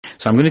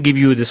So I'm going to give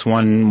you this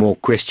one more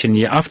question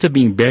here. After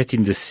being bathed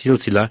in the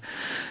silsila,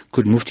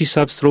 could Mufti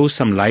Sahib throw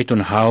some light on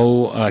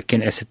how I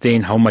can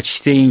ascertain how much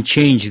staying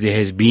change there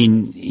has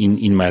been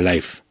in my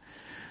life?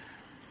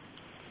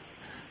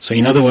 So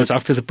in other words,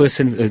 after the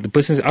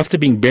person's after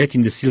being bathed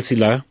in the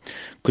silsila,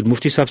 could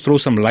Mufti Sahib throw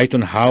some light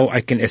on how I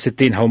can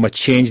ascertain how much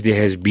change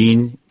there has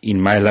been in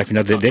my life,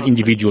 that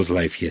individual's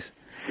life? Yes.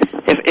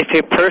 If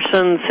a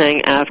person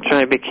saying after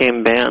I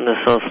became bathed in the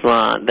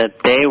silsila that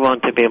they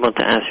want to be able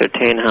to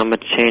ascertain how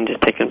much change has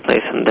taken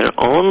place in their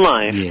own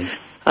life, yes.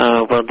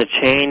 Well, the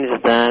change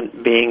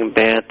that being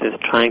bathed is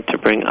trying to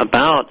bring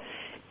about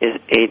is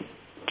a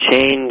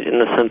change in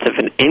the sense of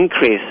an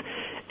increase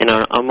in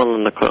our amal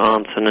in the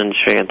Quran, Sunnah, and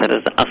Sharia. That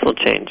is the asl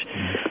change.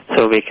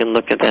 So we can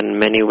look at that in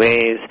many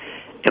ways.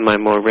 Am I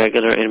more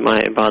regular in my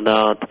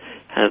ibadat?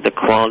 Has the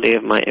quality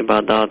of my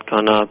ibadat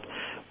gone up?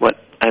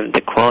 Has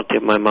the quality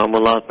of my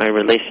muamalat, my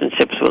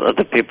relationships with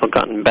other people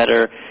gotten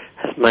better?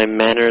 Has my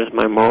manners,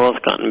 my morals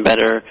gotten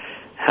better?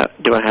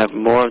 Do I have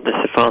more of the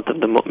sifat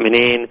of the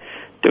mu'mineen?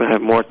 Do I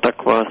have more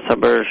taqwa,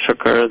 sabr,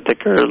 shukr,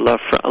 dhikr, love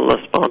for Allah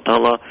subhanahu wa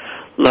ta'ala,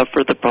 love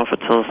for the Prophet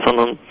sallallahu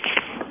alaihi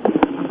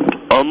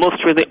wasallam?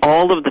 Almost really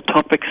all of the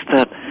topics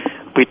that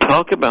we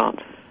talk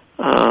about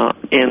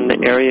in the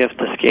area of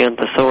tazkiyah and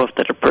tasawwuf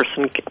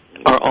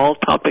are all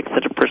topics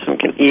that a person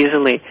can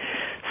easily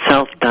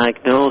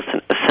self-diagnose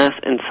and assess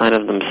inside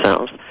of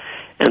themselves.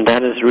 And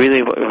that is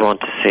really what we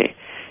want to see.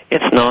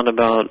 It's not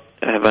about,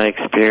 have I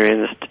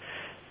experienced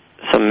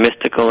some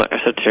mystical or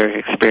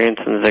esoteric experience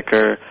in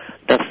zikr?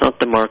 That's not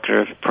the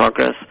marker of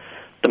progress.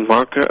 The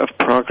marker of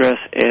progress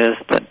is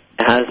that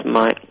has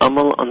my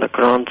amal on the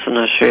Quran,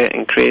 Sunnah, Sharia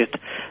increased?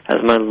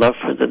 Has my love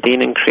for the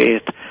deen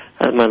increased?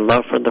 Has my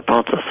love for the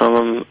Prophet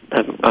ﷺ,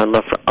 has my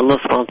love for Allah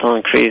subhanahu wa ta'ala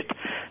increased?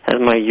 Has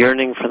my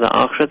yearning for the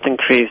akhirat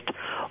increased?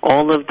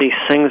 All of these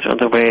things are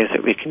the ways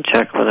that we can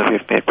check whether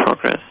we've made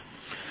progress.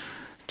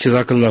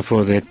 Jazakallah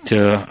for that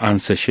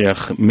answer,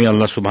 Shaykh. May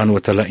Allah subhanahu wa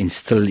ta'ala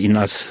instill in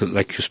us,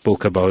 like you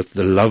spoke about,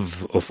 the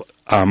love of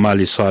a'mal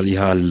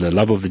salihah, the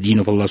love of the deen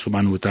of Allah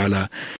subhanahu wa ta'ala.